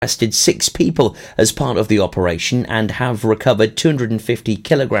arrested 6 people as part of the operation and have recovered 250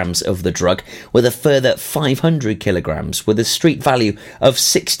 kilograms of the drug, with a further 500 kilograms with a street value of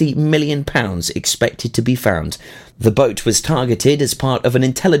 £60 million expected to be found. The boat was targeted as part of an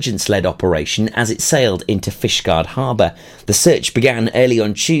intelligence-led operation as it sailed into Fishguard Harbour. The search began early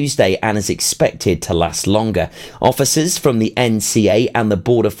on Tuesday and is expected to last longer. Officers from the NCA and the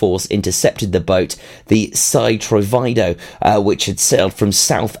Border Force intercepted the boat, the Sci Trovido, which had sailed from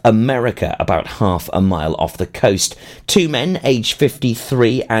South America about half a mile off the coast. 2 men, aged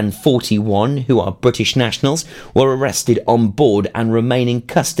 53 and 41, who are British nationals, were arrested on board and remain in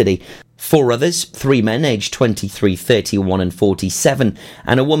custody. 4 others, 3 men aged 23, 31 and 47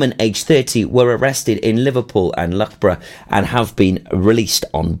 and a woman aged 30 were arrested in Liverpool and Loughborough and have been released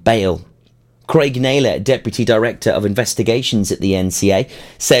on bail. Craig Naylor, Deputy Director of Investigations at the NCA,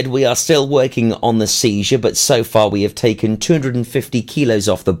 said, "We are still working on the seizure, but so far we have taken 250 kilos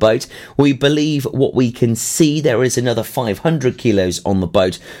off the boat. We believe what we can see there is another 500 kilos on the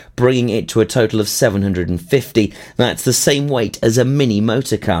boat, bringing it to a total of 750. That's the same weight as a mini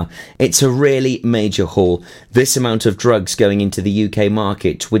motor car. It's a really major haul. This amount of drugs going into the UK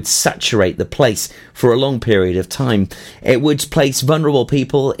market would saturate the place for a long period of time. It would place vulnerable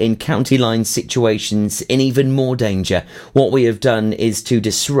people in county line situations in even more danger. What we have done is to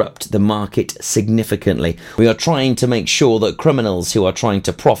disrupt the market significantly. We are trying to make sure that criminals who are trying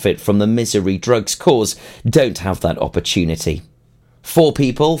to profit from the misery drugs cause don't have that opportunity." 4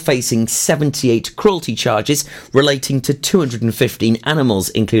 people facing 78 cruelty charges relating to 215 animals,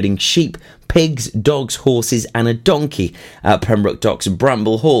 including sheep, pigs, dogs, horses and a donkey at Pembroke Docks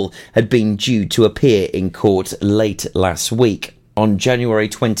Bramble Hall, had been due to appear in court late last week. On January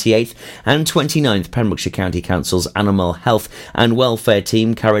 28th and 29th, Pembrokeshire County Council's Animal Health and Welfare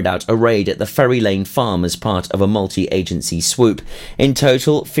team carried out a raid at the Ferry Lane farm as part of a multi-agency swoop. In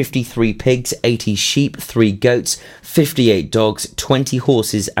total, 53 pigs, 80 sheep, 3 goats, 58 dogs, 20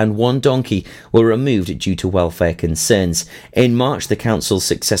 horses and 1 donkey were removed due to welfare concerns. In March, the council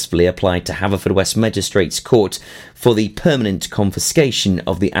successfully applied to Haverfordwest Magistrates Court for the permanent confiscation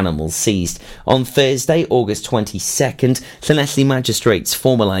of the animals seized. On Thursday, August 22nd, Llanelli Magistrates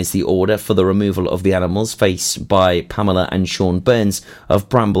formalised the order for the removal of the animals faced by Pamela and Sean Burns of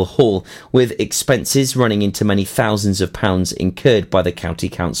Bramble Hall, with expenses running into many thousands of pounds incurred by the County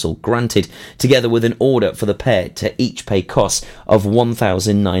Council granted, together with an order for the pair to each pay costs of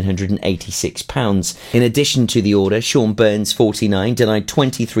 £1,986. In addition to the order, Sean Burns, 49, denied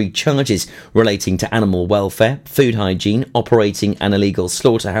 23 charges relating to animal welfare, food hygiene, operating an illegal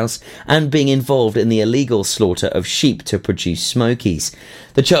slaughterhouse and being involved in the illegal slaughter of sheep to produce smokies.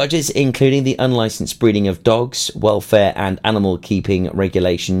 The charges, including the unlicensed breeding of dogs, welfare and animal keeping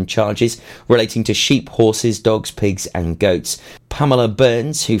regulation charges relating to sheep, horses, dogs, pigs and goats. Pamela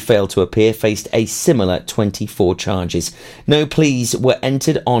Burns, who failed to appear, faced a similar 24 charges. No pleas were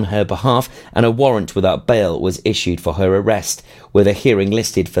entered on her behalf and a warrant without bail was issued for her arrest, with a hearing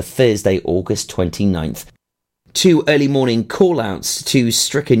listed for Thursday, August 29th. 2 early morning call-outs to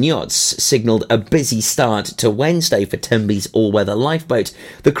stricken yachts signalled a busy start to Wednesday for Tenby's all-weather lifeboat.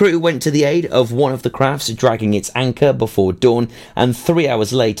 The crew went to the aid of one of the crafts dragging its anchor before dawn and 3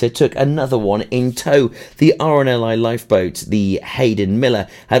 hours later took another one in tow. The RNLI lifeboat, the Hayden Miller,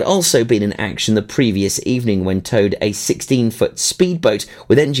 had also been in action the previous evening when towed a 16-foot speedboat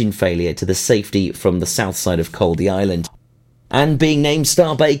with engine failure to the safety from the south side of Coldy Island. And being named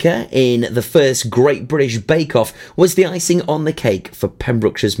Star Baker in the first Great British Bake Off was the icing on the cake for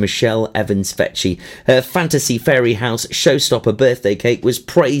Pembrokeshire's Michelle Evans-Fetchy. Her Fantasy Fairy House showstopper birthday cake was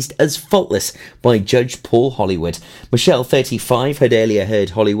praised as faultless by Judge Paul Hollywood. Michelle, 35, had earlier heard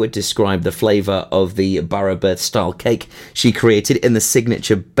Hollywood describe the flavour of the Barrowbirth-style cake she created in the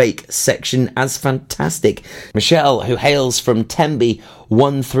signature bake section as fantastic. Michelle, who hails from Tenby,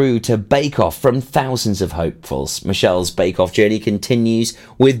 won through to Bake Off from thousands of hopefuls. Michelle's Bake Off journey continues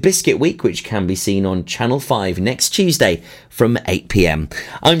with Biscuit Week, which can be seen on Channel 5 next Tuesday from 8 p.m.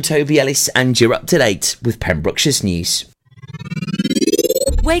 I'm Toby Ellis and you're up to date with Pembrokeshire's news.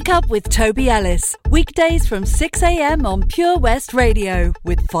 Wake up with Toby Ellis. Weekdays from 6 a.m. on Pure West Radio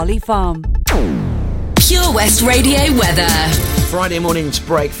with Folly Farm. Pure West Radio weather. Friday morning's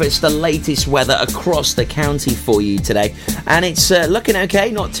breakfast, the latest weather across the county for you today. And it's looking okay,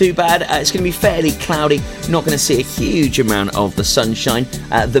 not too bad. It's going to be fairly cloudy, not going to see a huge amount of the sunshine.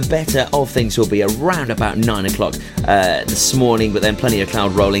 The better of things will be around about 9 o'clock this morning, but then plenty of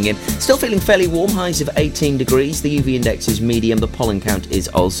cloud rolling in. Still feeling fairly warm, highs of 18 degrees. The UV index is medium, the pollen count is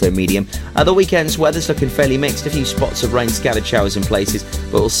also medium. The weekend's weather's looking fairly mixed, a few spots of rain, scattered showers in places,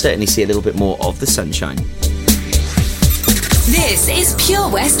 but we'll certainly see a little bit more of the sunshine. This is Pure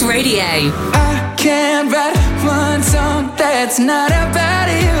West Radio. I can't write one song that's not about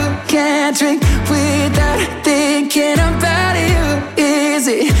you. Can't drink without thinking about you. Is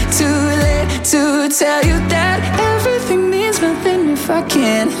it too late to tell you that everything means nothing if I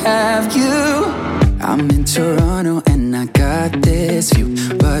can't have you? I'm in Toronto and I got this view,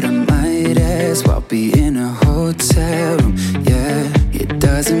 but I might as well be in a hotel room. Yeah, it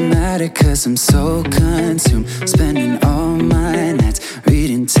doesn't matter cause I'm so consumed, spending all my nights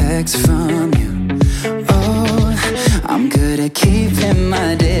reading texts from you. Oh, I'm good at keeping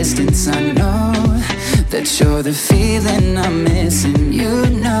my distance. I know that you're the feeling I'm missing. You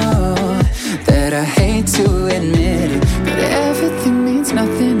know that I hate to admit it, but everything means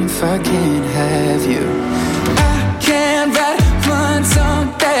nothing if I can't have you. I can't write one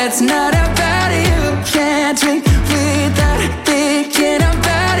song that's not about you. Can't drink without thinking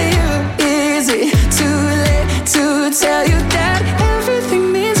about you. Is it too late to tell you that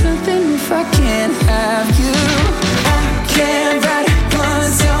everything means nothing if I can't have you? I can't write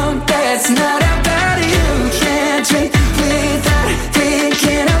one song that's not about you. Can't drink without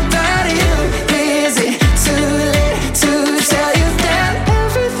thinking about you. Is it too late to tell you that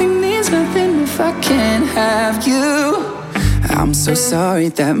everything means nothing if I can't have you? I'm so sorry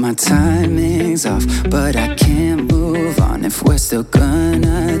that my timing's off, but I can't move on if we're still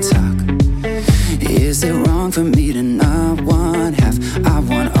gonna talk. Is it wrong for me to not want half? I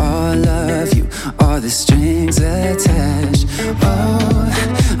want all of you, all the strings attached.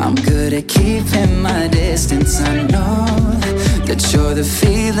 Oh, I'm good at keeping my distance. I know that you're the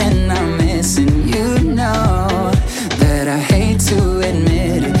feeling I'm missing. You know that I hate to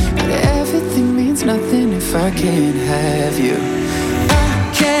admit it, but everything means nothing if I can't have you.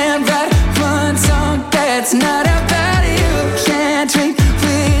 I can't write one song that's not about you. Can't drink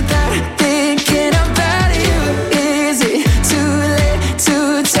without thinking about you. Is it too late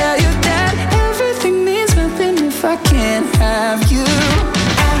to tell you that everything means nothing if I can't have you?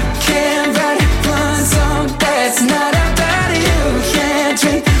 I can't write one song that's not about you. Can't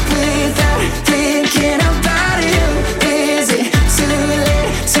drink without thinking about you. Is it too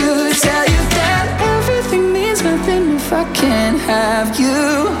late to tell you that everything means nothing if I can't have you?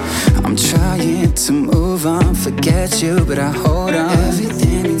 I'm trying to move on, forget you, but I hold on.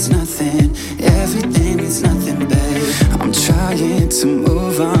 Everything means nothing, everything means nothing, babe. I'm trying to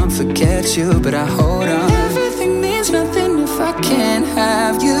move on, forget you, but I hold on. Everything means nothing if I can't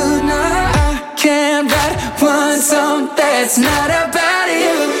have you. No, I can't write one song that's not about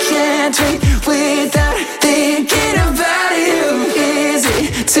you. Can't drink without thinking about you. Is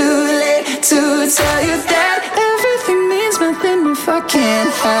it too late to tell you that everything means nothing if I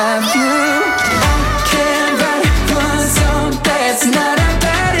can't have you? I can't write one song that's not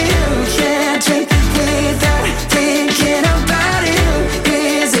about you. Can't drink without thinking about you.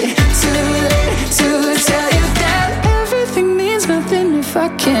 Is it too late to tell you that everything means nothing if I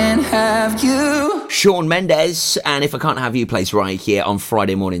can't have you? Shawn Mendes, and If I Can't Have You plays right here on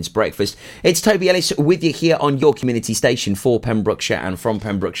Friday morning's breakfast. It's Toby Ellis with you here on your community station for Pembrokeshire and from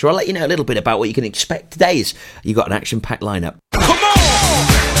Pembrokeshire. I'll let you know a little bit about what you can expect today as you've got an action-packed lineup. Come on!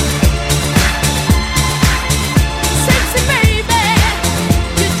 Sexy baby,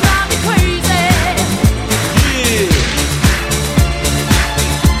 you drive me crazy. Yeah.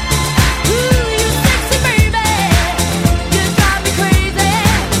 Ooh, you sexy baby, you drive me crazy.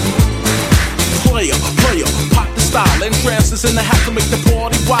 Player, pop the style. Entrances in the house to make the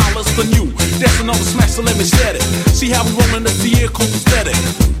party wild as the new. Dancing on the smash, so let me set it. See how we rollin' as the air cool aesthetic.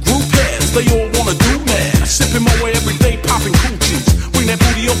 Group heads, they all wanna do mad. Sipping my way every day, popping coochies. Bring that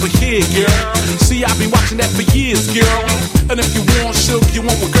booty over here, girl. See, I've been watching that for years, girl. And if you want sugar, you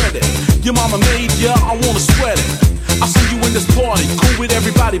won't regret it. Your mama made ya, I wanna sweat it. I see you in this party, cool with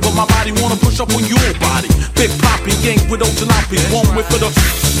everybody, but my body wanna push up on your body. Big poppy, gang with old jalopies, one whip for the.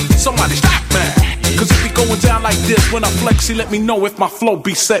 Somebody stop that. Cause it be going down like this when I flex, you let me know if my flow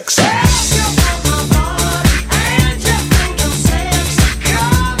be sexy.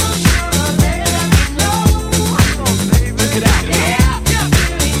 Look it out.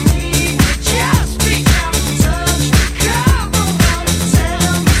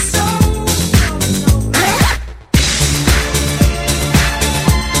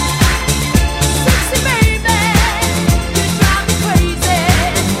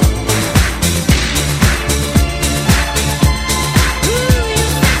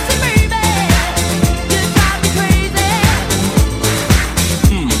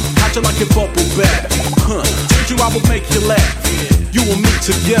 Like a bubble bath, change you I will make you laugh. You and me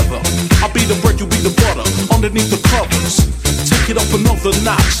together. I'll be the bread, you be the butter. Underneath the covers. Take it up another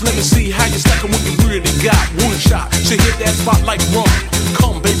notch. Let me see how you stacking what you really got. One shot, she hit that spot like rum.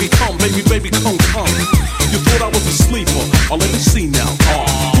 Come, baby, baby, come. You thought I was a sleeper. Oh, let me see now.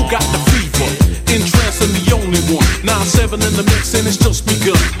 Who got the fever? In trance and the only one. 9-7 in the mix and it's just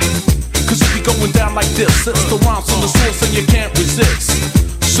begun. Cause it be going down like this. It's the rhymes on the source and you can't resist.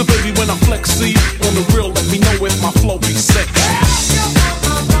 So baby, when I flex, see on the real, let me know if my flow be sexy.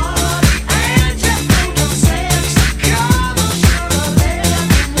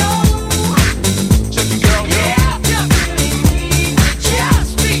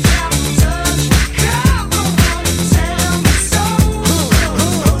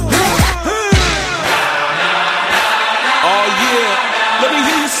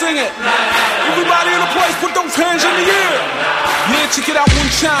 Check it out one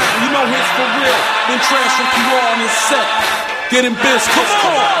time, you know it's for real. Then transfer you on his set. Getting biz, come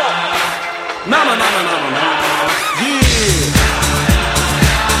on. No. Yeah.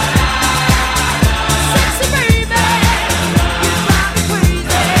 Sexy baby, you drive me crazy.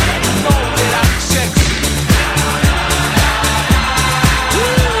 Know that I'm sexy.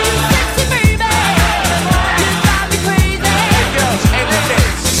 Sexy baby, you drive me crazy. Hey girls, hey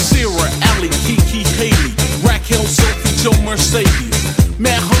ladies. Sarah, Allie, Kiki, Haley, Raquel, Sophie, Joe, Mercedes.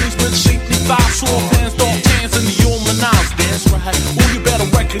 Mad honeys with shapely thighs, sore pants, dog tans, and the humanize. That's right. Oh, you better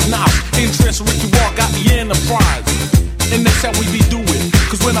recognize. Interest Ricky Walk got the enterprise. And that's how we be doing.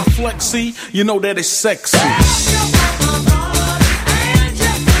 Cause when I flex, see, you know that it's sexy.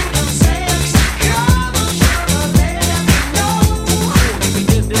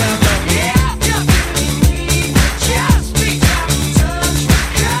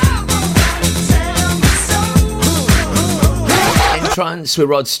 Trance with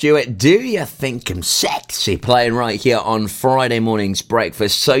Rod Stewart. Do you think I'm sexy? Playing right here on Friday morning's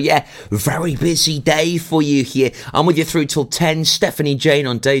breakfast. So yeah, very busy day for you here. I'm with you through till 10. Stephanie Jane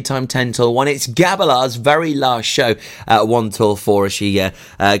on daytime 10 till 1. It's Gabalar's very last show at 1 till 4 as she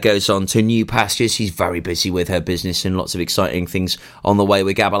goes on to new pastures. She's very busy with her business and lots of exciting things on the way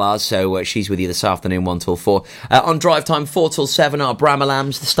with Gabalar. So she's with you this afternoon 1 till 4. On drive time 4 till 7, our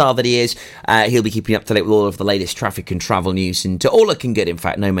Bramalams, the star that he is. He'll be keeping you up to date with all of the latest traffic and travel news and all looking good. In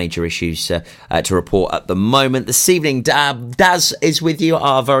fact, no major issues to report at the moment. This evening, Daz is with you,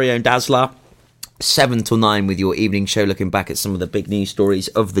 our very own Dazzler. 7 till 9 with your evening show, looking back at some of the big news stories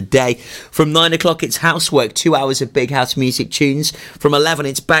of the day. From 9 o'clock, it's Housework, 2 hours of big house music tunes. From 11,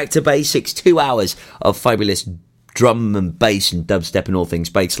 it's Back to Basics, 2 hours of fabulous drum and bass and dubstep and all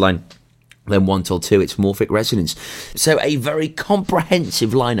things bassline. Then 1 till 2, it's Morphic Resonance. So a very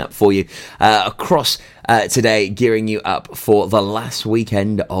comprehensive lineup for you across today, gearing you up for the last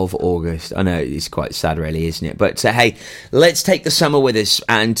weekend of August. I know it's quite sad, really, isn't it? But hey, let's take the summer with us.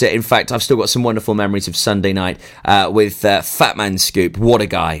 And in fact, I've still got some wonderful memories of Sunday night with Fat Man Scoop. What a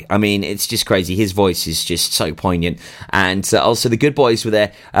guy. I mean, it's just crazy. His voice is just so poignant. And also the Good Boys were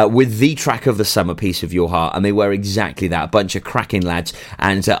there with the track of the summer, Piece of Your Heart. And they were exactly that, a bunch of cracking lads.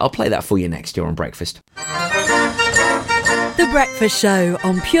 And I'll play that for you next year on Breakfast. The Breakfast Show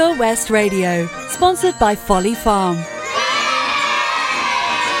on Pure West Radio, sponsored by Folly Farm.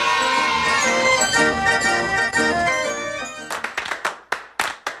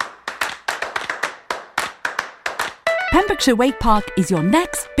 Pembrokeshire Wake Park is your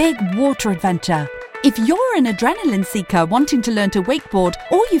next big water adventure. If you're an adrenaline seeker wanting to learn to wakeboard,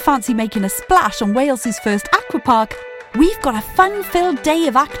 or you fancy making a splash on Wales's first aquapark, we've got a fun-filled day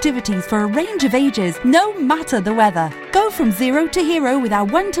of activities for a range of ages, no matter the weather. Go from zero to hero with our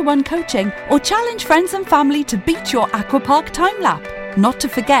one-to-one coaching, or challenge friends and family to beat your aquapark time lap. Not to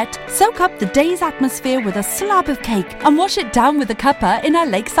forget, soak up the day's atmosphere with a slab of cake and wash it down with a cuppa in our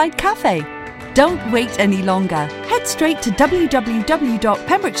lakeside cafe. Don't wait any longer. Head straight to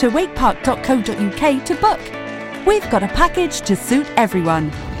www.pembrokeshirewakepark.co.uk to book. We've got a package to suit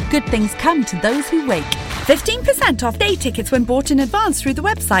everyone. Good things come to those who wake. 15% off day tickets when bought in advance through the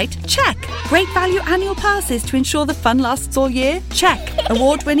website? Check. Great value annual passes to ensure the fun lasts all year? Check.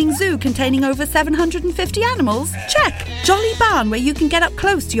 Award-winning zoo containing over 750 animals? Check. Jolly barn where you can get up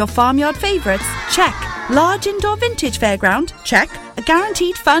close to your farmyard favourites? Check. Large indoor vintage fairground? Check. A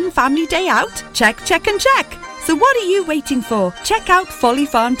guaranteed fun family day out? Check, check and check. So what are you waiting for? Check out Folly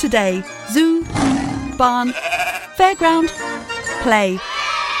Farm today. Zoo, barn, fairground, play.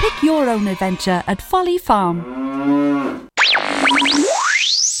 Pick your own adventure at Folly Farm.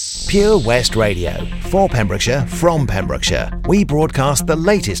 Pure West Radio. For Pembrokeshire, from Pembrokeshire. We broadcast the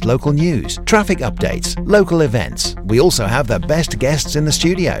latest local news, traffic updates, local events. We also have the best guests in the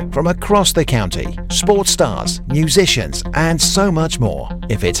studio from across the county. Sports stars, musicians, and so much more.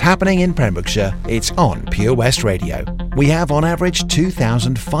 If it's happening in Pembrokeshire, it's on Pure West Radio. We have on average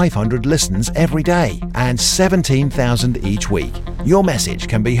 2,500 listens every day and 17,000 each week. Your message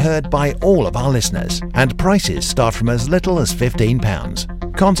can be heard by all of our listeners, and prices start from as little as £15.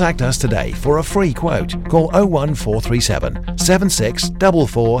 Contact us today for a free quote. Call 01437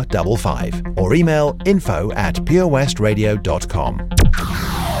 764455 or email info@purewestradio.com.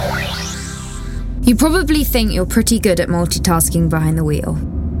 You probably think you're pretty good at multitasking behind the wheel.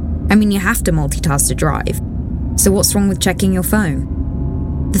 I mean, you have to multitask to drive. So what's wrong with checking your phone?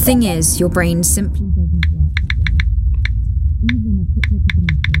 The thing is, your brain simply doesn't work that way. Even a quick look at a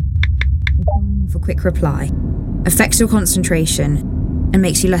message or firing off a quick reply affects your concentration and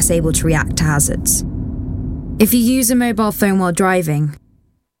makes you less able to react to hazards. If you use a mobile phone while driving,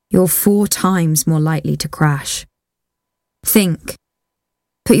 you're 4 times more likely to crash. Think.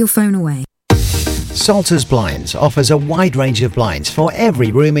 Put your phone away. Salters Blinds offers a wide range of blinds for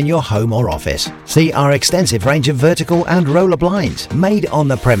every room in your home or office. See our extensive range of vertical and roller blinds made on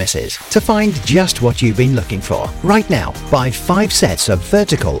the premises to find just what you've been looking for. Right now, buy 5 sets of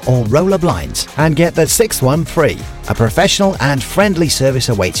vertical or roller blinds and get the 6th one free. A professional and friendly service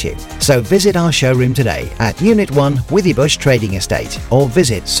awaits you. So visit our showroom today at Unit 1 Withybush Trading Estate or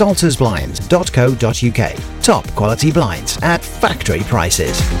visit saltersblinds.co.uk. Top quality blinds at factory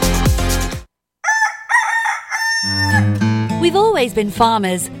prices. We've always been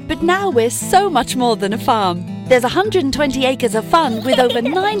farmers, but now we're so much more than a farm. There's 120 acres of fun with over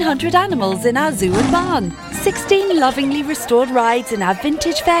 900 animals in our zoo and barn. 16 lovingly restored rides in our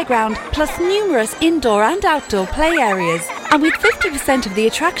vintage fairground, plus numerous indoor and outdoor play areas. And with 50% of the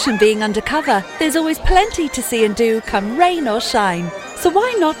attraction being undercover, there's always plenty to see and do come rain or shine. So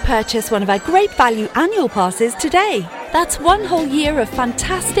why not purchase one of our great value annual passes today? That's 1 whole year of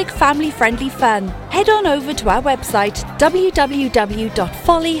fantastic family-friendly fun. Head on over to our website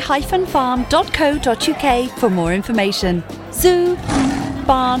www.folly-farm.co.uk for more information. Zoo,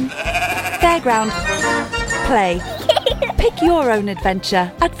 barn, fairground, play. Pick your own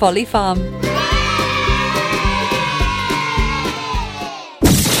adventure at Folly Farm.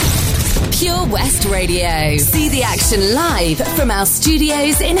 Pure West Radio. See the action live from our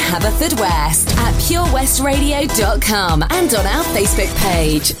studios in Haverfordwest at purewestradio.com and on our Facebook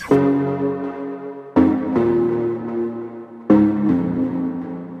page.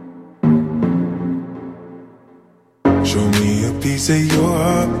 Show me a piece of your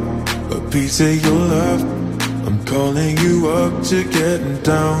heart, a piece of your love. I'm calling you up to getting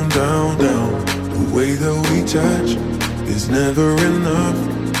down, down, down. The way that we touch is never enough.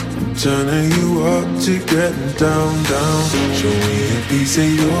 Turning you up to getting down, down. Show me a piece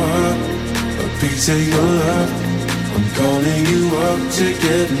of your heart, a piece of your love. I'm calling you up to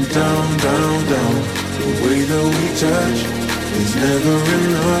getting down, down, down. The way that we touch is never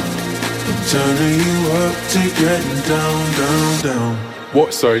enough. I'm turning you up to getting down, down, down. What?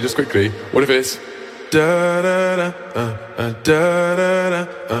 Sorry, just quickly. What if it's da da da da da da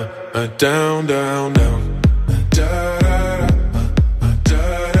down, down, down. Da da.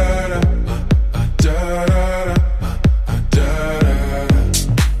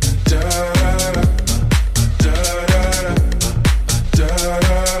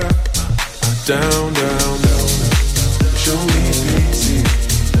 Down, down, down. Show me pity,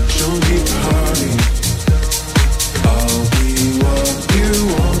 show me party. I'll be what you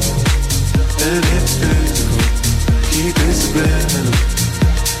want, and it's physical. Keep it subliminal.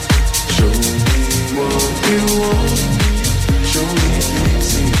 Show me what you want. Show me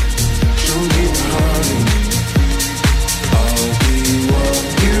pity, show me party. I'll be what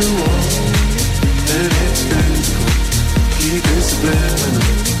you want, and it's physical. Keep it subliminal.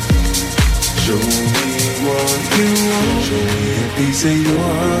 Show me what you want. Show me a piece of your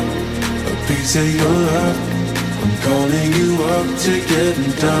heart, a piece of your love. I'm calling you up to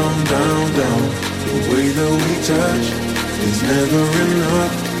getting down, down, down. The way that we touch is never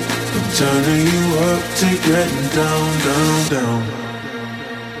enough. I'm turning you up to getting down, down, down.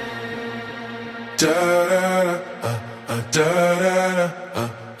 Da da da da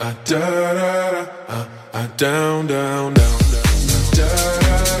da down, down, down. Da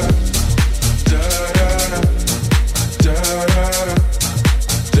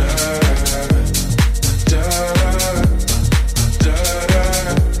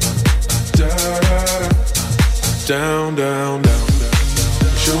down, down, down.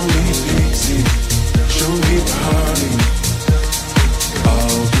 Show me pity, show me party.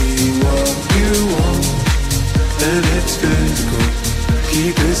 I'll be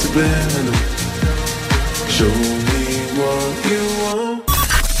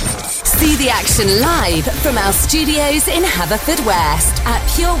the action live from our studios in Haverfordwest at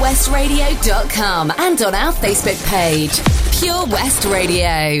purewestradio.com and on our Facebook page, Pure West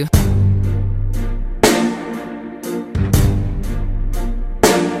Radio.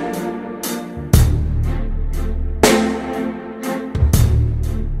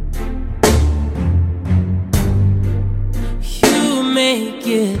 You make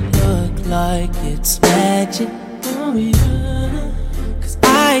it look like it's magic. Oh yeah. 'Cause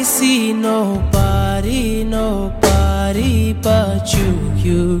I see nobody but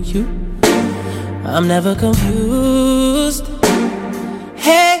you. I'm never confused.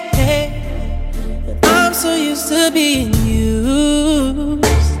 Hey, I'm so used to being used.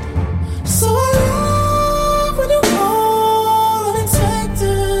 So I love when you call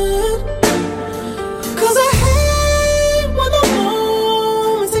unexpected. 'Cause I hate when the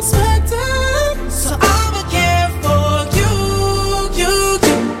moment's expected. So I'ma care for you.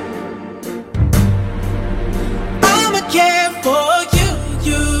 I'ma care for you.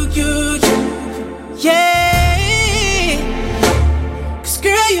 Yeah. 'Cause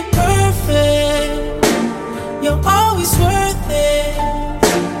girl, you're perfect. You're always worth it.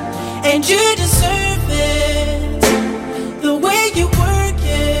 And you deserve it. The way you work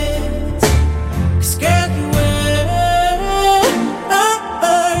it. 'Cause girl, you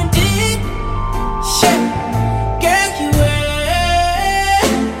earned it. Yeah. Girl, you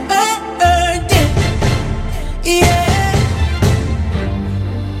earned it. Yeah.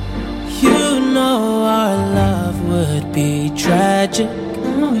 You know our love would be tragic.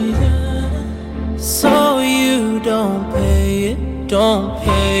 Oh yeah. So you don't pay it.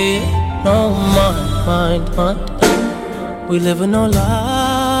 No mind. We live with no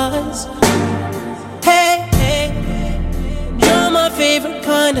lies. Hey, you're my favorite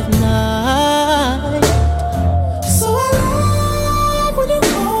kind of night. So I love when you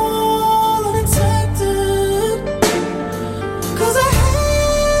call unexpected. 'Cause I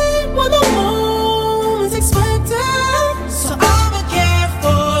hate when the moment's expected. So I'ma care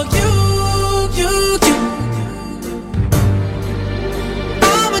for you.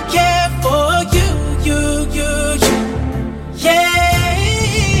 I'ma care for you. Yeah.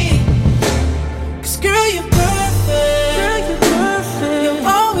 'Cause girl, you're perfect. You're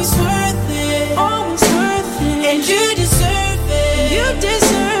always worth it. And you deserve it.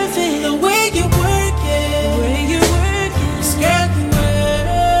 The way you work it. 'Cause girl, you earned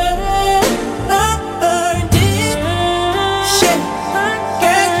it. Yeah.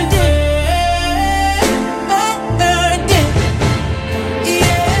 Girl, you earned it.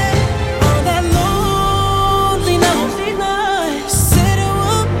 Yeah. All that lonely night. Said it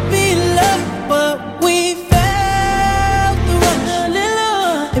would be love, but we felt the rush.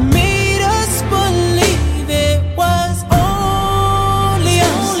 It made us believe it was only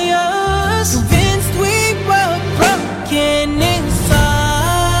us. Convinced we were broken inside.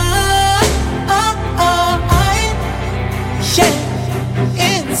 Yeah,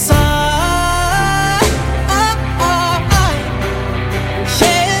 inside.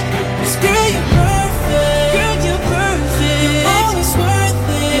 Yeah, 'cause girl, you're perfect. You're always worth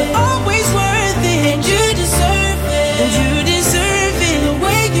it. And you deserve it. The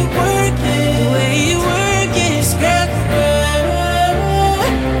way you work it. 'Cause girl,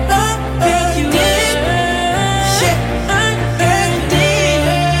 you did. Yeah, earned it.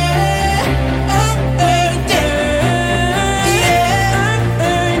 Yeah,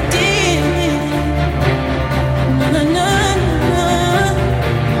 earned it. Na.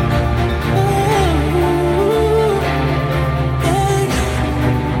 Ooh, yeah.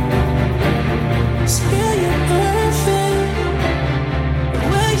 'Cause girl, you're perfect. The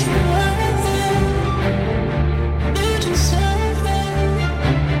way you work it. You deserve it.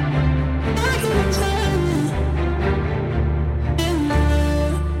 You deserve it.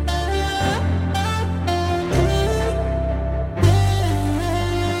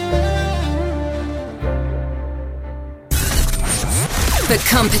 For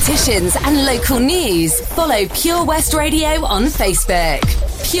competitions and local news, follow Pure West Radio on Facebook.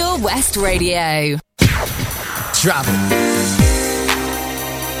 Pure West Radio. Travel.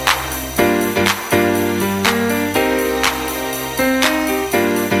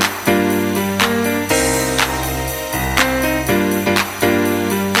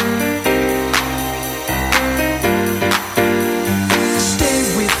 Stay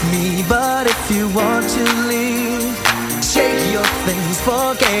with me, but if you want to leave, take your things,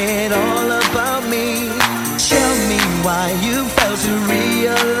 forget all about me. Tell me why you failed to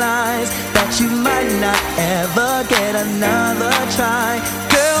realize that you might not ever get another try.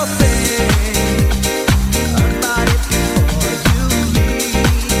 Girl, think about it before you leave.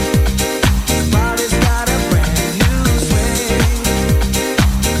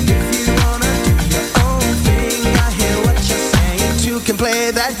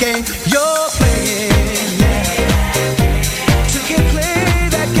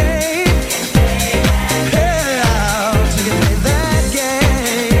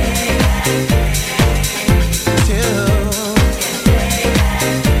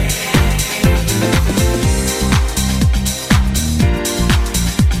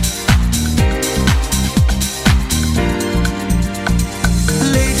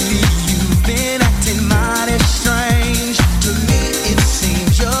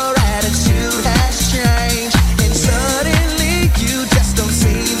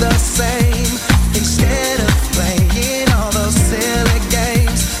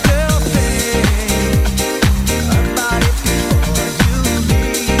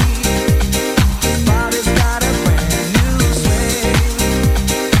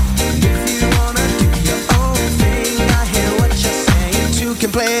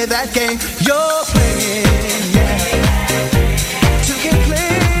 play that game you're playing, yeah. Two can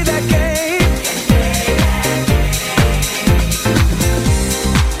play that game.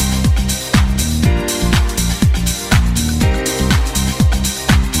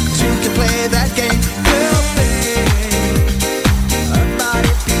 Two can play that game you're playing. About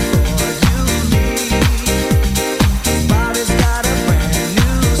it before you leave. Body's got a brand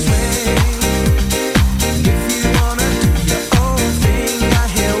new swing. If you wanna do your own thing, I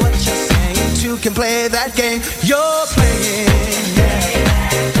hear what you're saying. Two can play that game you're playing, yeah.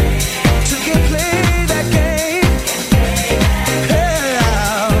 Two can play that game. Hey,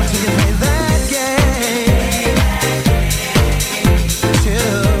 two can play that game.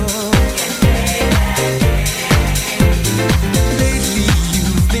 Two. Lately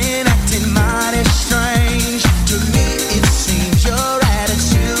you've been acting mighty strange. To me it seems your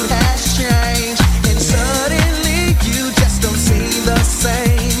attitude has changed, and suddenly you just don't seem the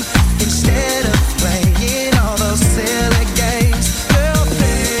same. Instead of playing all those silly games, girl,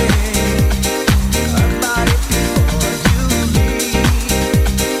 think about it before you leave.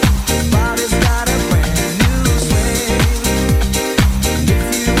 Body's got a brand new swing. If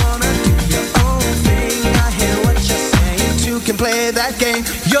you wanna do your own thing, I hear what you're saying. Two can play that game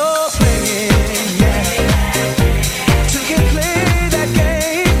you're playing, yeah. Two can play that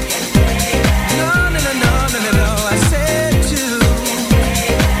game. No, no, no, no, no, no, no. I said two.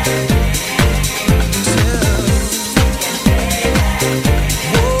 Two.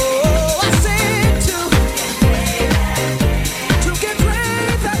 Whoa, I said two. Two can play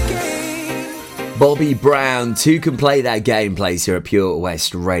that game. Bobby Brown, Two Can Play That Game, plays here at Pure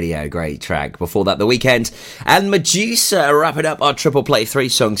West Radio. Great track. Before that, The Weeknd and Medusa wrapping up our triple play, 3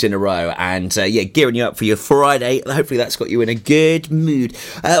 songs in a row, and gearing you up for your Friday. Hopefully that's got you in a good mood.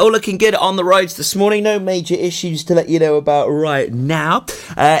 All looking good on the roads this morning. No major issues to let you know about right now.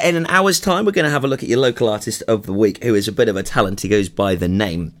 In an hour's time, we're going to have a look at your local artist of the week, who is a bit of a talent. He goes by the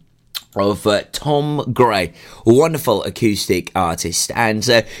name of Tom Gray, wonderful acoustic artist. And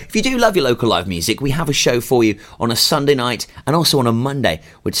if you do love your local live music, we have a show for you on a Sunday night and also on a Monday,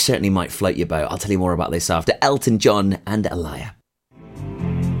 which certainly might float your boat. I'll tell you more about this after Elton John and Aliyah.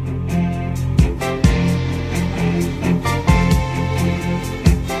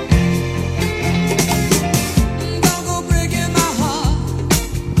 Don't go breaking my heart.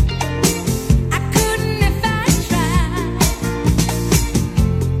 I couldn't if I tried.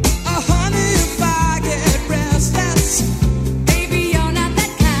 Honey, if I get restless, baby, you're not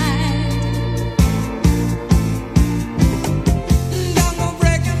that kind. Don't go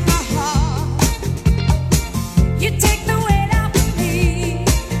breaking my heart. You take the weight off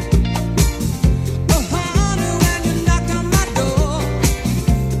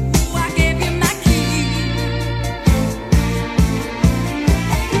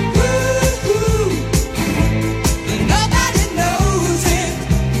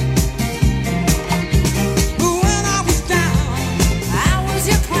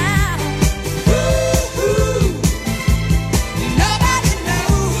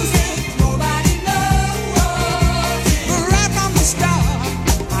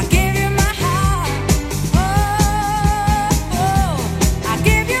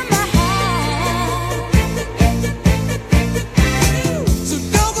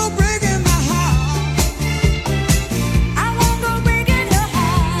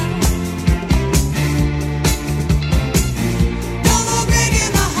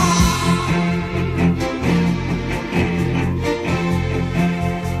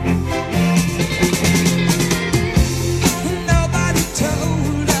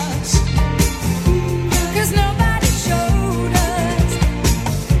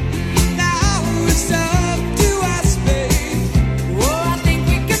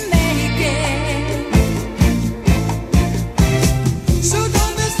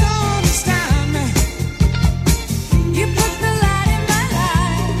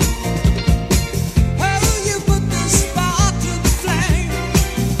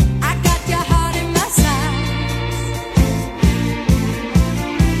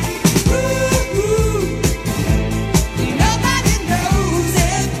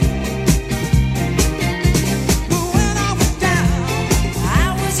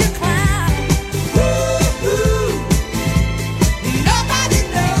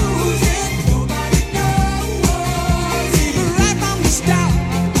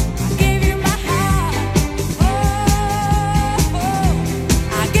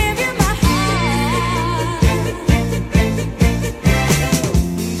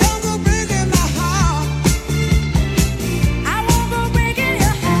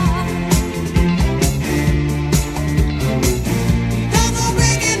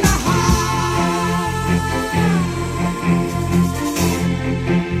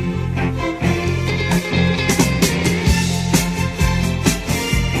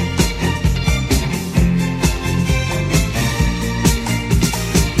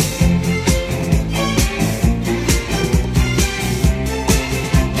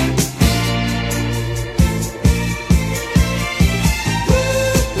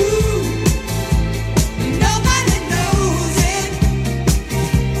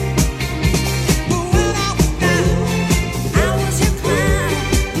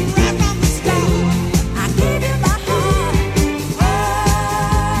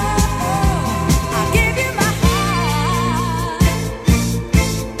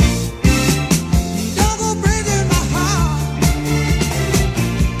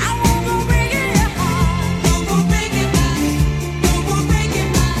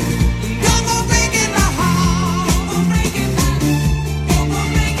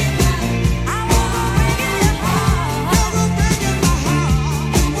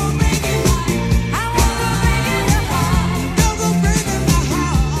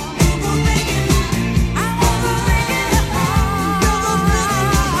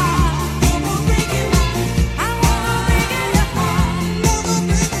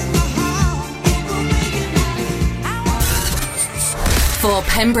For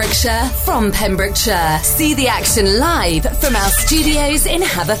Pembrokeshire, from Pembrokeshire. See the action live from our studios in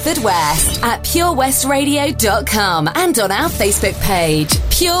Haverfordwest at purewestradio.com and on our Facebook page,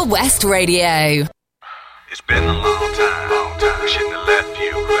 Pure West Radio. It's been a long time. We shouldn't have left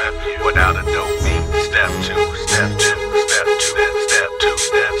you without a dope beat. Step two, step two, step two, step two,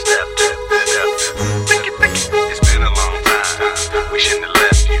 step two, step two. Think it. It's been a long time. We shouldn't have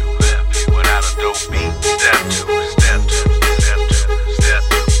left you without a dope beat. Step two, step two, step two, step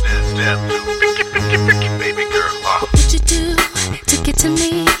two, step two. Picky, baby girl. What would you do to get to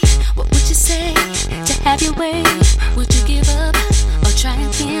me? What would you say to have your way? Would you give up or try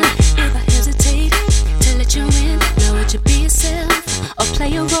again? If I hesitate to let you in, now would you be yourself or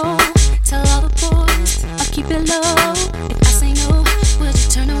play a role? Tell all the boys I'll keep it low. If I say no, would you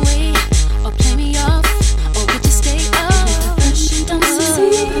turn away or play me off? Or would you stay up? If the first you don't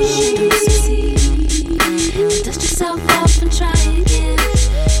succeed, then dust yourself off and try again.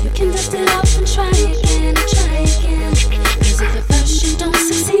 You can dust it off and try again and try again. Cause if at first you don't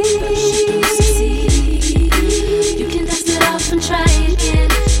succeed, you can dust it off and try again.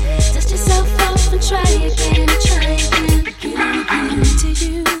 Dust yourself off and try again and try again. I'm into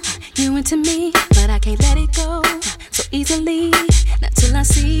you, you into me, but I can't let it go so easily. Not till I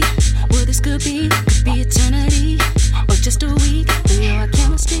see what this could be eternity or just a week. We know our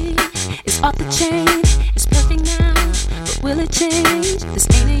chemistry is off the chain. It's perfect now, but will it change? This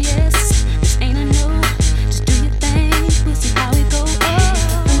ain't a yes, this ain't a no. Just do your thing, we'll see how it goes.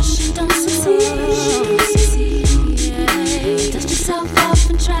 First you don't succeed, dust yourself off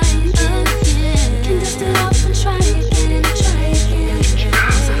and try again. You can dust it off and try again, try again.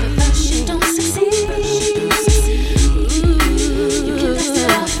 So at first you don't succeed, you can dust it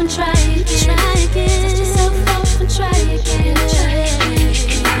off and try again, try again. Dust yourself off and try again, try again.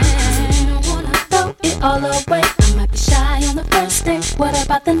 So you don't wanna throw it all away. I might be shy on the first day, what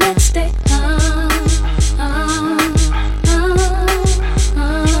about the next day?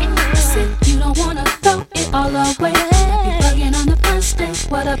 I said you don't wanna throw it all away. Might be bugging on the first day,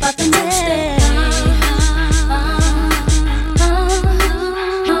 what about the next day?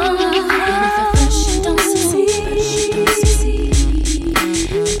 And if at first you don't succeed,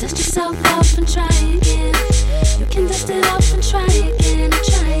 then dust yourself off and try again. You can dust it off and try again and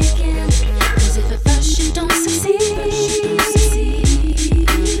try again. Cause if at first you don't succeed,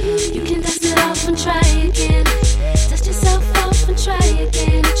 you can dust it off and try again. Dust yourself off and try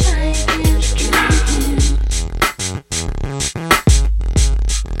again and try again.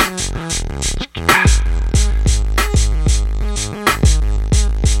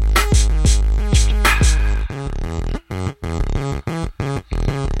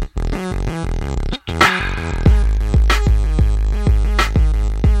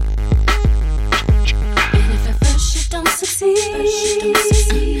 And if at first you don't succeed,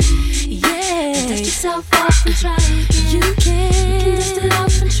 yeah, dust yourself off and try again. You can dust it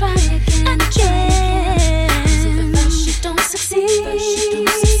off and try again and try again. 'Cause if at first you don't succeed,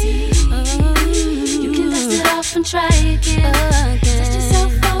 you can dust it off and try again. Dust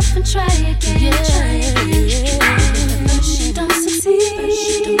yourself off and try again, try again. If at first you don't succeed,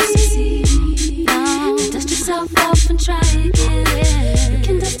 dust yourself off and try again. You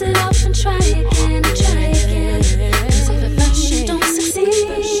can dust it off and try again and try again. 'Cause if at first you don't succeed,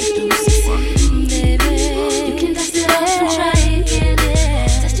 baby, you can dust it off and try again.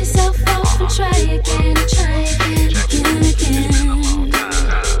 Dust yourself off and try again and try again, again and again.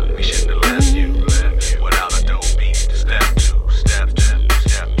 We shouldn't have left you without a dope beat. Step two, step two,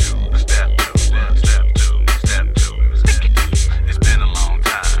 step two, step two, step two, step two. It's been a long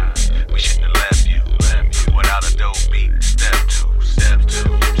time. We shouldn't have left you without a dope beat. Step two, step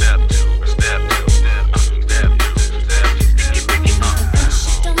two, step two, step two, step two, step two, step two. First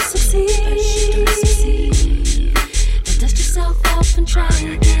you don't succeed, then dust yourself off and try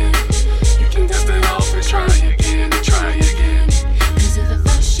again. You can dust it off and try again and try again. 'Cause if at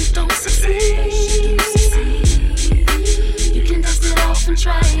first you don't succeed, you can dust it off and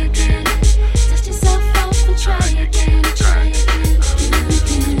try again. Dust yourself off and try again and try again.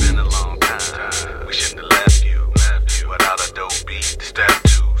 It's been a long time. We shouldn't have left you without a dope beat. Step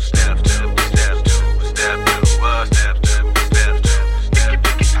two, step two, step two, step two, step two, step two.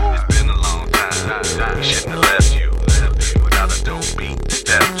 It's been a long time. We shouldn't have left you without a dope beat.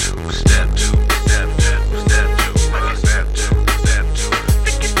 Step two, step two, step two, step two, step two, step two.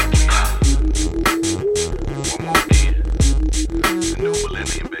 One more again. It's the new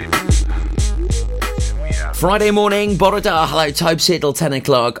millennium, baby. Friday morning, Borada, hello, Toby till 10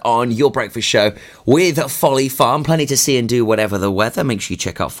 o'clock on your breakfast show with Folly Farm. Plenty to see and do whatever the weather. Make sure you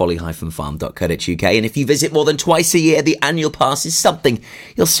check out folly-farm.co.uk. And if you visit more than twice a year, the annual pass is something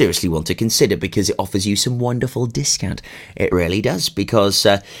you'll seriously want to consider because it offers you some wonderful discount. It really does, because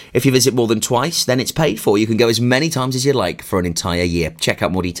if you visit more than twice, then it's paid for. You can go as many times as you like for an entire year. Check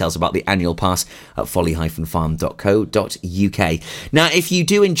out more details about the annual pass at folly-farm.co.uk. Now, if you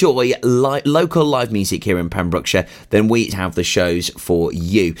do enjoy local live music here in Pembrokeshire, then we have the shows for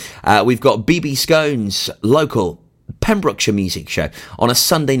you. We've got BB Scone's local Pembrokeshire music show on a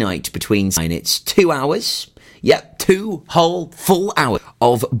Sunday night between 9. It's 2 hours. Yep, 2 whole full hours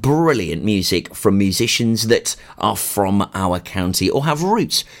of brilliant music from musicians that are from our county or have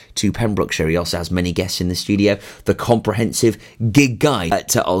roots to Pembrokeshire. He also has many guests in the studio, the comprehensive gig guide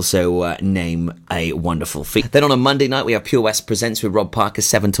to also name a wonderful feat. Then on a Monday night, we have Pure West Presents with Rob Parker,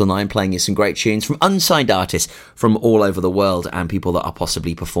 7 till 9, playing you some great tunes from unsigned artists from all over the world and people that are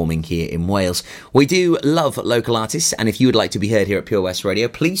possibly performing here in Wales. We do love local artists, and if you would like to be heard here at Pure West Radio,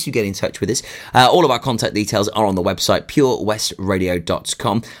 please do get in touch with us. All of our contact details are on the website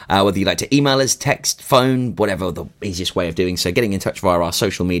purewestradio.com. Whether you'd like to email us, text, phone, whatever the easiest way of doing so, getting in touch via our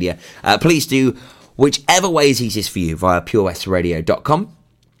social media, please do whichever way is easiest for you via purewestradio.com.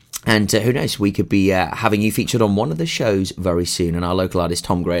 And who knows, we could be having you featured on one of the shows very soon. And our local artist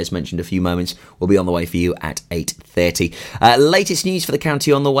Tom Gray, as mentioned a few moments, will be on the way for you at 8:30. Latest news for the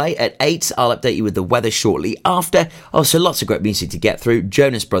county on the way at 8. I'll update you with the weather shortly after. Also, lots of great music to get through.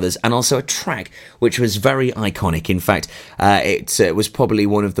 Jonas Brothers, and also a track which was very iconic. In fact, it was probably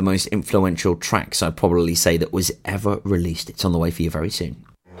one of the most influential tracks I'd probably say that was ever released. It's on the way for you very soon.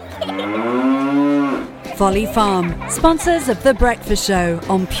 Folly Farm, sponsors of The Breakfast Show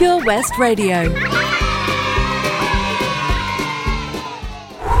on Pure West Radio.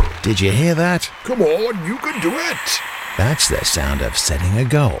 Did you hear that? Come on, you can do it! That's the sound of setting a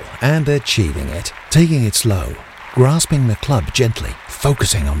goal and achieving it. Taking it slow, grasping the club gently,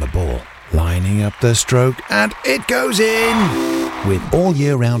 focusing on the ball, lining up the stroke, and it goes in! With all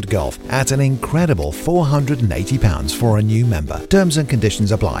year-round golf at an incredible £480 for a new member. Terms and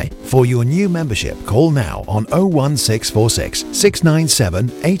conditions apply. For your new membership, call now on 01646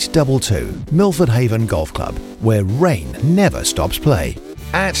 697 822. Milford Haven Golf Club, where rain never stops play.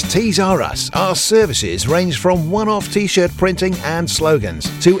 At Tees R Us, our services range from one-off t-shirt printing and slogans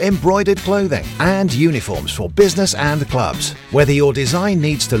to embroidered clothing and uniforms for business and clubs. Whether your design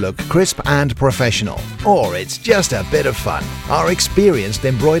needs to look crisp and professional, or it's just a bit of fun, our experienced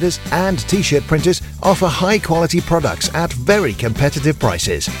embroiders and t-shirt printers offer high-quality products at very competitive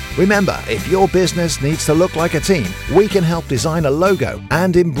prices. Remember, if your business needs to look like a team, we can help design a logo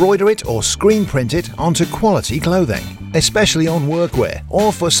and embroider it or screen print it onto quality clothing, especially on workwear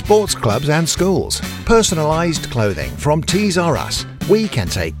or for sports clubs and schools. Personalised clothing from Tees R Us. We can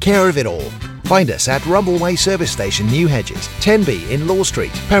take care of it all. Find us at Rumbleway Service Station, New Hedges, 10B in Law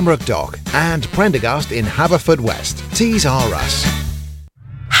Street, Pembroke Dock, and Prendergast in Haverfordwest. Tees R Us.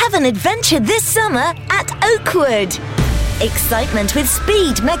 Have an adventure this summer at Oakwood. Excitement with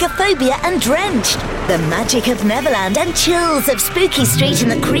Speed, Megaphobia and Drenched. The magic of Neverland and chills of Spooky Street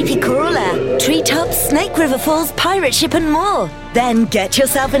and the Creepy Crawler. Treetops, Snake River Falls, Pirate Ship and more. Then get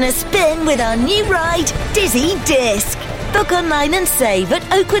yourself in a spin with our new ride, Dizzy Disc. Book online and save at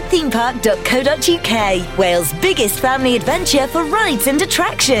oakwoodthemepark.co.uk. Wales' biggest family adventure for rides and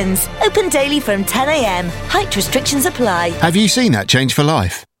attractions. Open daily from 10 a.m. Height restrictions apply. Have you seen that Change for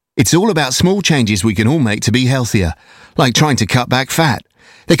Life? It's all about small changes we can all make to be healthier, like trying to cut back fat.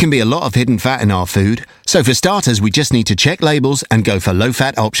 There can be a lot of hidden fat in our food, so for starters we just need to check labels and go for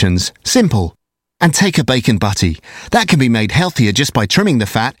low-fat options. Simple. And take a bacon butty. That can be made healthier just by trimming the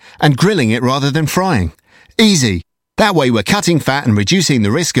fat and grilling it rather than frying. Easy. That way we're cutting fat and reducing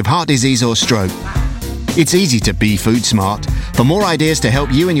the risk of heart disease or stroke. It's easy to be food smart. For more ideas to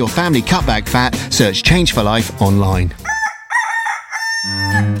help you and your family cut back fat, search Change for Life online.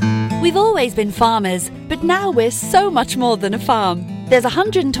 We've always been farmers, but now we're so much more than a farm. There's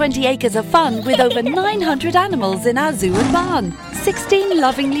 120 acres of fun with over 900 animals in our zoo and barn. 16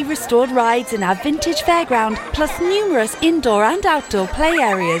 lovingly restored rides in our vintage fairground, plus numerous indoor and outdoor play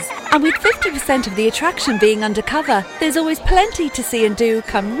areas. And with 50% of the attraction being undercover, there's always plenty to see and do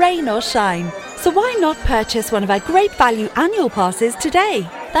come rain or shine. So why not purchase one of our great value annual passes today?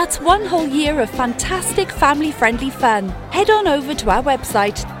 That's one whole year of fantastic family-friendly fun. Head on over to our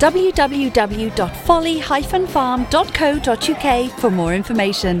website www.folly-farm.co.uk for more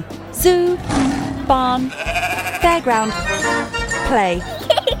information. Zoo, barn, fairground, play.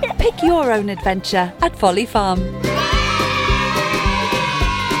 Pick your own adventure at Folly Farm.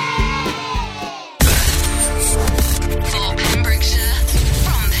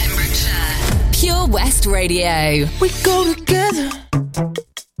 West Radio. We go together,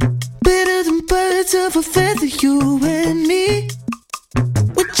 better than birds of a feather, you and me.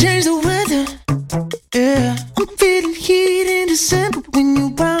 We change the weather, yeah. I'm feeling heat in December when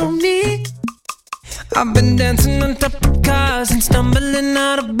you found me. I've been dancing on top of cars and stumbling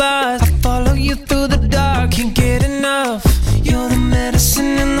out of bars. I follow you through the dark, can't get enough. You're the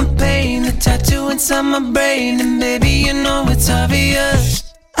medicine and the pain, the tattoo inside my brain. And baby, you know it's obvious,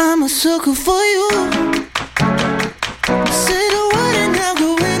 I'm a sucker for you. Say the word and I'll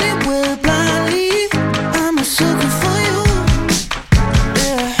go anywhere blindly. I'm a sucker for you,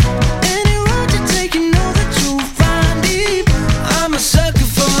 yeah. Any road you take, you know that you'll find me. I'm a sucker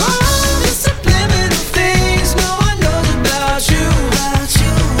for all the subliminal things no one knows about you, about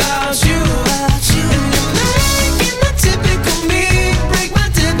you, about you, about you. And you're making the typical me break my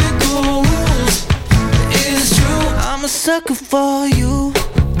typical rules. It's true, I'm a sucker for you,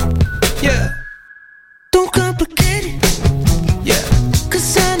 yeah. Don't complicate it, yeah.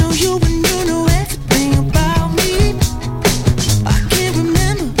 'Cause I know you and you know everything about me. I can't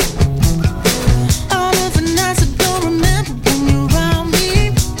remember all of the nights I don't remember when you're around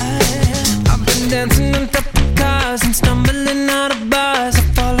me. I've been dancing on top of cars and stumbling out of bars. I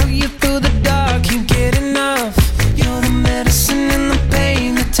follow you through the dark, can't get enough. You're the medicine and the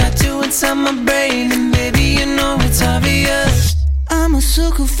pain, the tattoo inside my brain. And baby, you know it's obvious, I'm a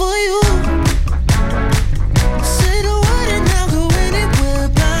sucker for you. Say the word and I'll go anywhere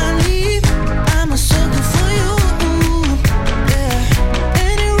blindly. I'm a sucker for you, yeah.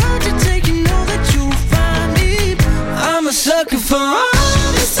 Any road you take, you know that you'll find me. I'm a sucker for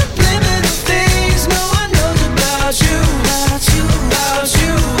all the subliminal things no one knows about you, about you, about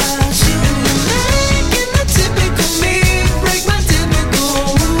you, about you. And you're making the typical me break my typical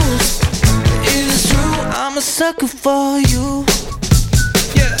rules. It is true, I'm a sucker for you,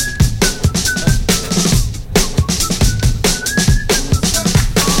 yeah.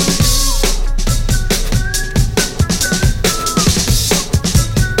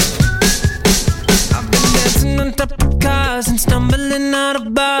 On top of cars and stumbling out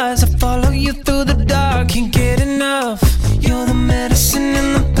of bars. I follow you through the dark, can't get enough. You're the medicine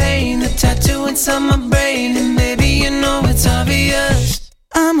and the pain, the tattoo inside my brain. And baby, you know it's obvious,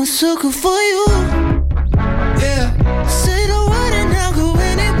 I'm a sucker for you, yeah. Say the word and I'll go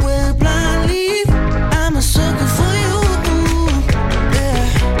anywhere blindly. I'm a sucker for you, yeah.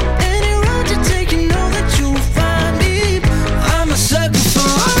 Any road you take, you know that you'll find me. I'm a sucker for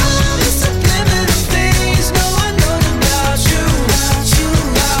all the subliminal things no one knows about you, about you,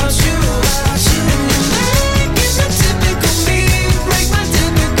 about you, about you. And you're making the typical me break my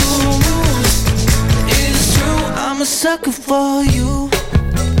typical rules. It is true, I'm a sucker for you.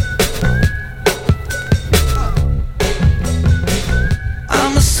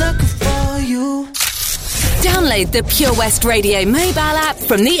 I'm a sucker for you. Download the Pure West Radio mobile app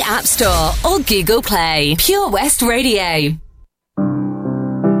from the App Store or Google Play. Pure West Radio.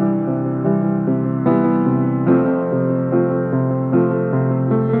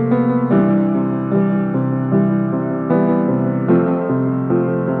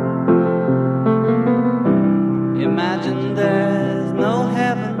 Imagine there's no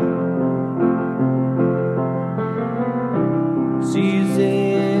heaven. It's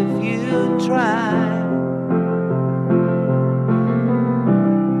easy if you try.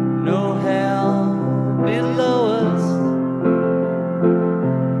 No hell below us,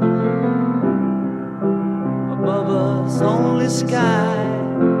 above us only sky.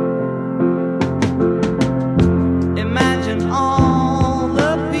 Imagine all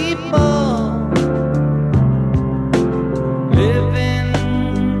the people living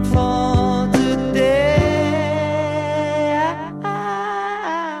for today.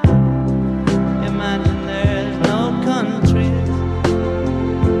 Imagine there's no countries.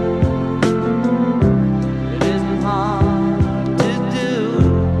 It isn't hard to do.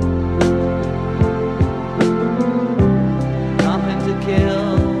 Nothing to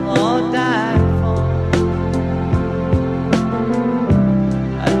kill or die for,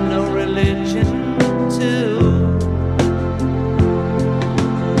 and no religion too.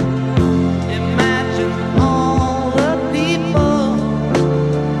 Imagine all the people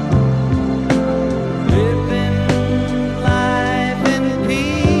living life in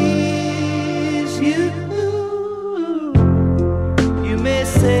peace. You may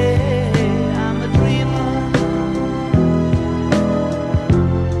say I'm a dreamer,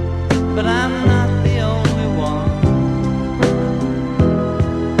 but I'm not the only one.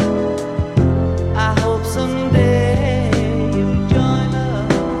 I hope someday you'll join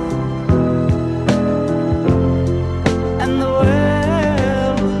us, and the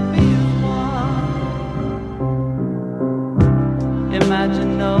world will be as one.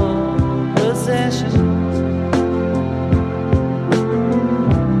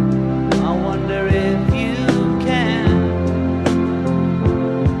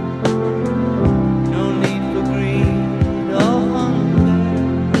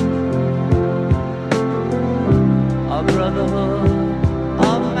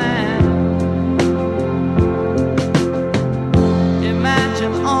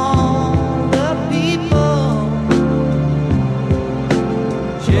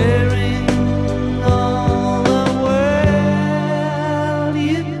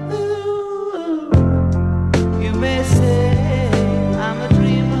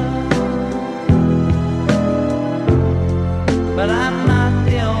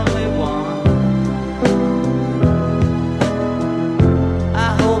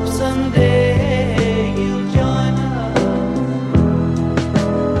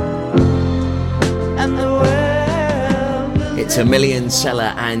 A million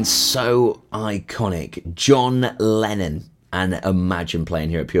seller and so iconic. John Lennon and Imagine playing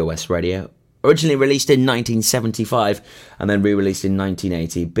here at Pure West Radio. Originally released in 1975 and then re-released in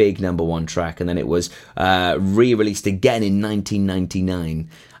 1980. Big number one track. And then it was re-released again in 1999.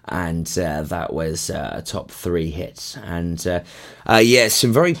 And that was a top 3 hit. And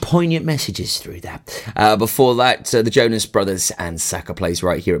some very poignant messages through that. Before that, the Jonas Brothers and Saka plays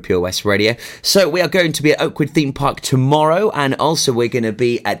right here at Pure West Radio. So we are going to be at Oakwood Theme Park tomorrow, and also we're going to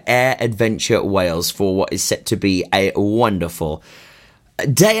be at Air Adventure Wales for what is set to be a wonderful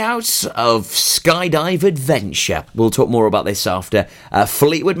day out of skydive adventure. We'll talk more about this after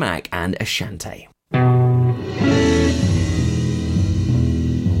Fleetwood Mac and Ashanti.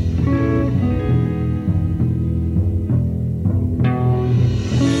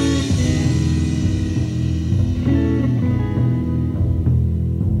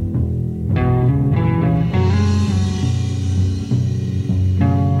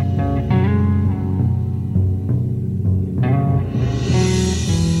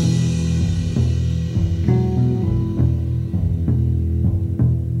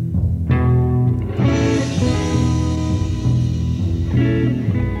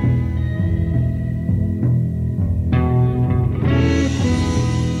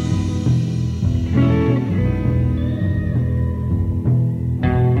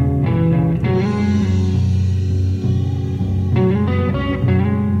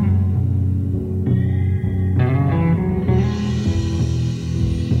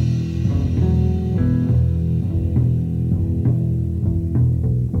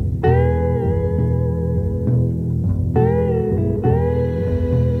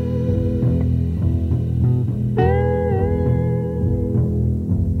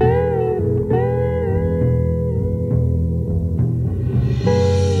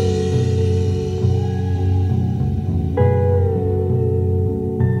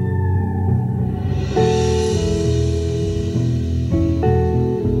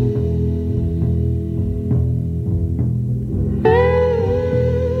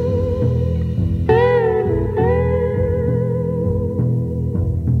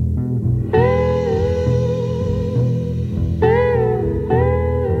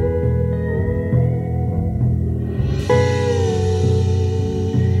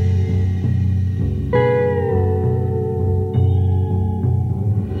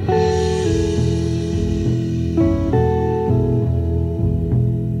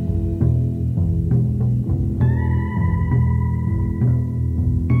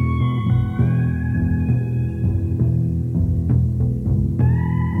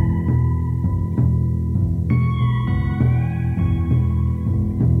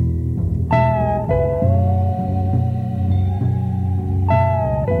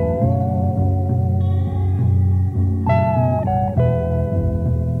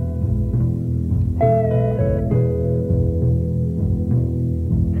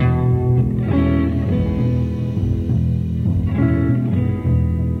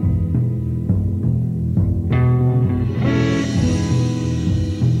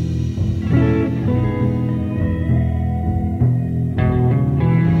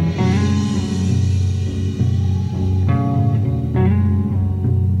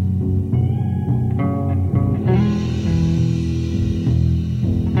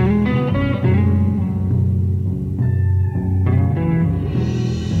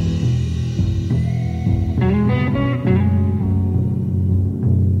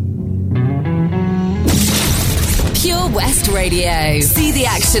 Radio. See the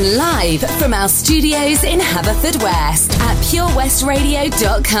action live from our studios in Haverfordwest at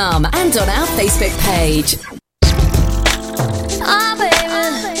purewestradio.com and on our Facebook page. Oh, baby.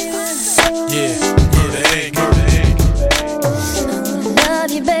 Yeah, murder egg.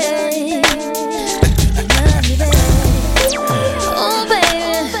 Love you, babe. Love you, babe. Oh,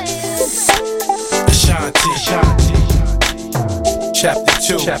 baby. Ashanti. Chapter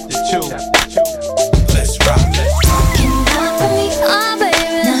 2. Let's rock. Oh,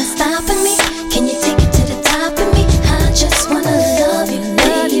 baby, not stopping me. Can you take it to the top of me? I just wanna love you,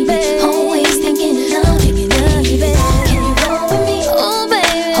 baby. Always thinking of you, baby. Can you roll with me? Oh,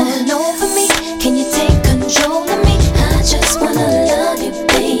 baby, all over me. Can you take control of me? I just wanna love you,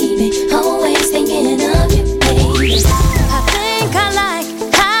 baby. Always thinking of you, baby. I think I like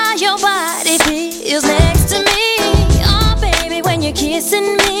how your body feels next to me. Oh, baby, when you're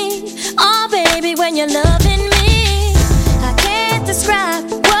kissing me. Oh, baby, when you're loving me. Describe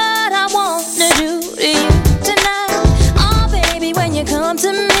what I wanna do to you tonight. Oh, baby, when you come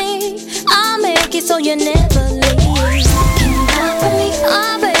to me, I'll make it so you never leave. Can you ride with me?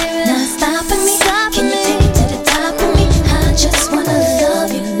 Oh, baby, not stopping me. Can you take it to the top of me? I just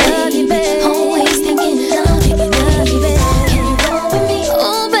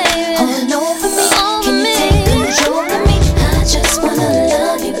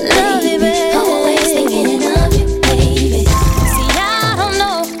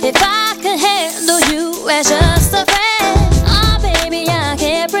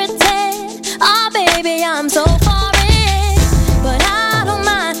I'm so foreign, but I don't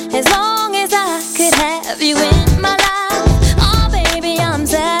mind as long as I could have you in my life. Oh baby, I'm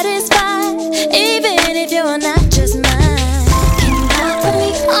satisfied, even if you're not just mine. Can you rock with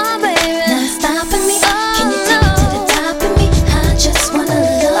me? Oh baby, not stopping me. Can you take it to the top of me? I just wanna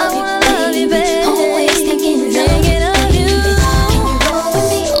love you, baby. Always thinking of you. Can you roll with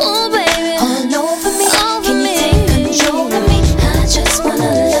me? Oh baby, all over me. Can you take control of me? I just wanna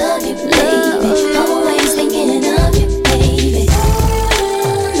love you, baby. Always thinking of you, baby.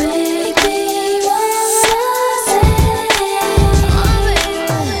 Baby, what's I say? Oh baby,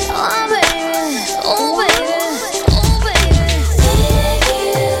 oh baby, oh baby, oh baby.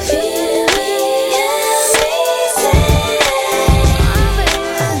 If you feel me as we say. Oh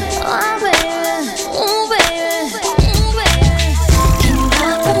baby, oh baby, oh baby, oh baby. Can you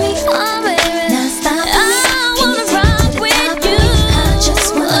rock with me? Oh baby, not stop me. I wanna rock with you. I just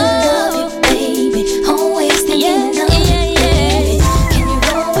wanna love you, baby. Always thinking of you, baby. Can you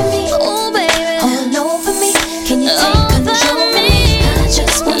roll with me? Oh baby, all over me. Can you take control of me? I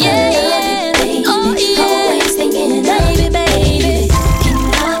just wanna love you, baby. Always thinking of you, baby. Can you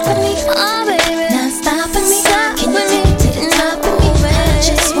rock with me? Oh baby, not stopping me. Can you take to the top of me? I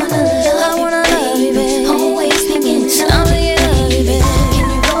just wanna love you, baby. Always thinking of you, baby. Can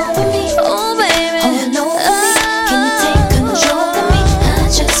you roll with me? Oh baby, all over me. Can you take control of me? I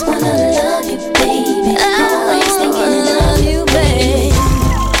just wanna love you, baby. Always thinking of you, baby.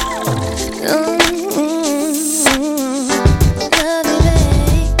 Love you,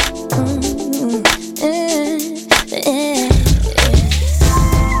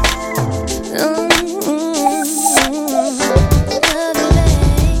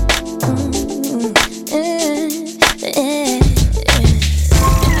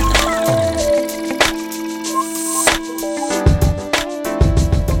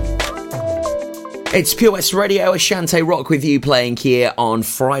 It's Pure West Radio, Ashante Rock with you, playing here on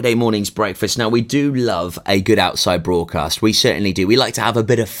Friday morning's breakfast. Now, we do love a good outside broadcast. We certainly do. We like to have a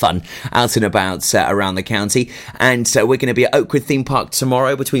bit of fun out and about around the county. And we're going to be at Oakwood Theme Park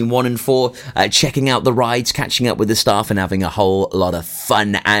tomorrow between 1 and 4, checking out the rides, catching up with the staff and having a whole lot of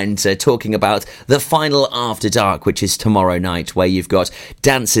fun, and talking about the final After Dark, which is tomorrow night, where you've got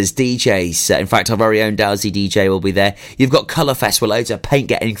dancers, DJs. In fact, our very own Dowsy DJ will be there. You've got Colour Fest with loads of paint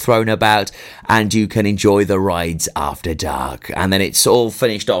getting thrown about, and you can enjoy the rides after dark. And then it's all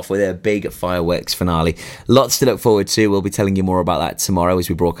finished off with a big fireworks finale. Lots to look forward to. We'll be telling you more about that tomorrow as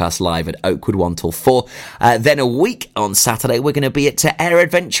we broadcast live at Oakwood 1 till 4. Then a week on Saturday, we're going to be at Air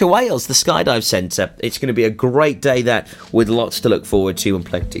Adventure Wales, the Skydive Centre. It's going to be a great day there with lots to look forward to and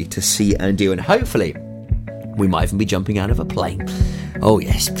plenty to see and do. And hopefully, we might even be jumping out of a plane. Oh,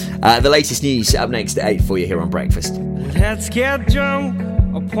 yes. The latest news up next at 8 for you here on Breakfast. Let's get drunk.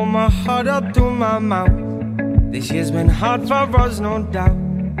 I'll pour my heart up through my mouth. This year's been hard for us, no doubt.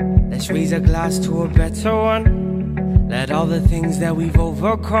 Let's raise a glass to a better one. Let all the things that we've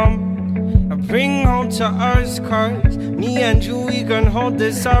overcome bring home to us, 'cause me and you, we can hold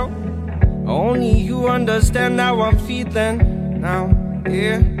this out. Only you understand how I'm feeling now,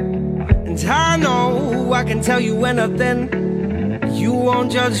 yeah. And I know I can tell you anything. You won't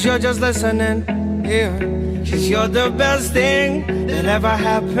judge, you're just listening, yeah. 'Cause you're the best thing that ever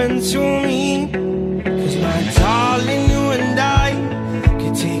happened to me. 'Cause my darling, you and I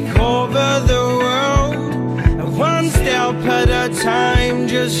could take over the world, and one step at a time,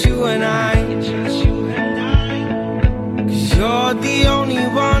 just you and I. 'Cause you're the only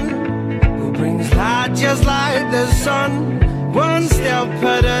one who brings light just like the sun. One step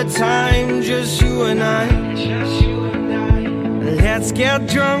at a time, just you and I. Let's get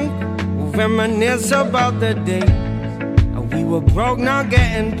drunk, we'll reminisce about the day we were broke, not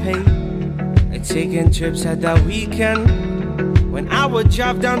getting paid, and taking trips at the weekend, when I would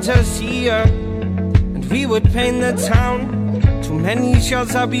drive down to see her, and we would paint the town. Too many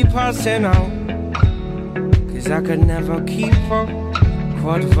shots I'd be passing out, 'cause I could never keep up.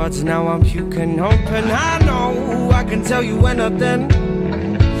 Quad words, now I'm puking open. I know I can tell you anything.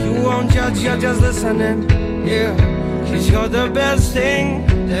 You won't judge, you're just listening, yeah. 'Cause you're the best thing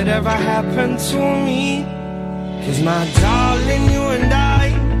that ever happened to me. 'Cause my darling, you and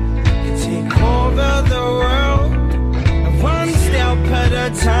I can take over the world, and one step at a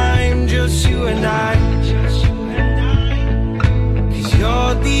time, just you and I. 'Cause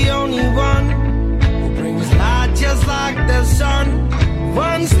you're the only one who brings light just like the sun.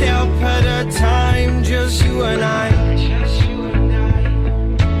 One step at a time, just you and I.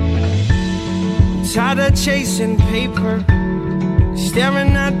 I'm tired of chasing paper,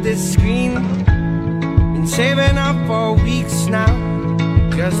 staring at this screen, been saving up for weeks now,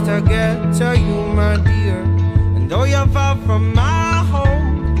 just to get to you, my dear. And though you're far from my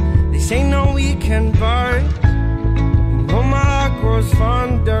home, this ain't no weekend bird. You know my heart grows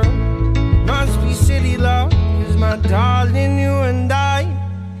fonder. Must be city love, 'cause my darling, you and I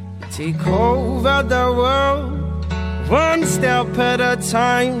take over the world, one step at a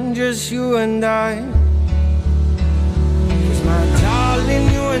time, just you and I. 'Cause my darling,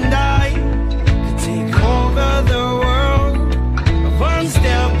 you and I could take over the world, one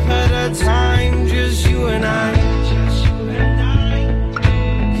step at a time, just you and I.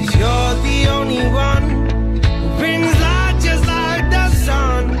 'Cause you're the only one who brings light just like the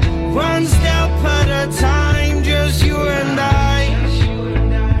sun, one step at a time, just you and I.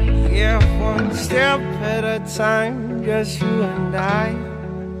 Yeah, one step at a time, just you and I.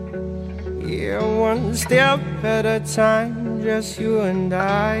 Yeah, one step at a time, just you and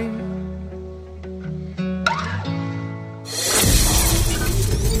I.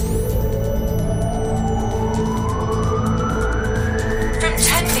 From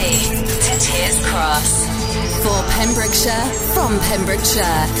Tenby to Tears Cross. For Pembrokeshire, from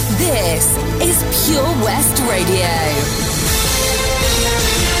Pembrokeshire, this is Pure West Radio.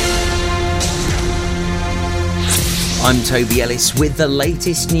 I'm Toby Ellis with the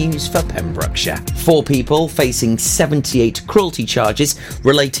latest news for Pembrokeshire. 4 people facing 78 cruelty charges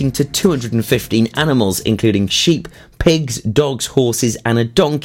relating to 215 animals, including sheep, pigs, dogs, horses and a donkey.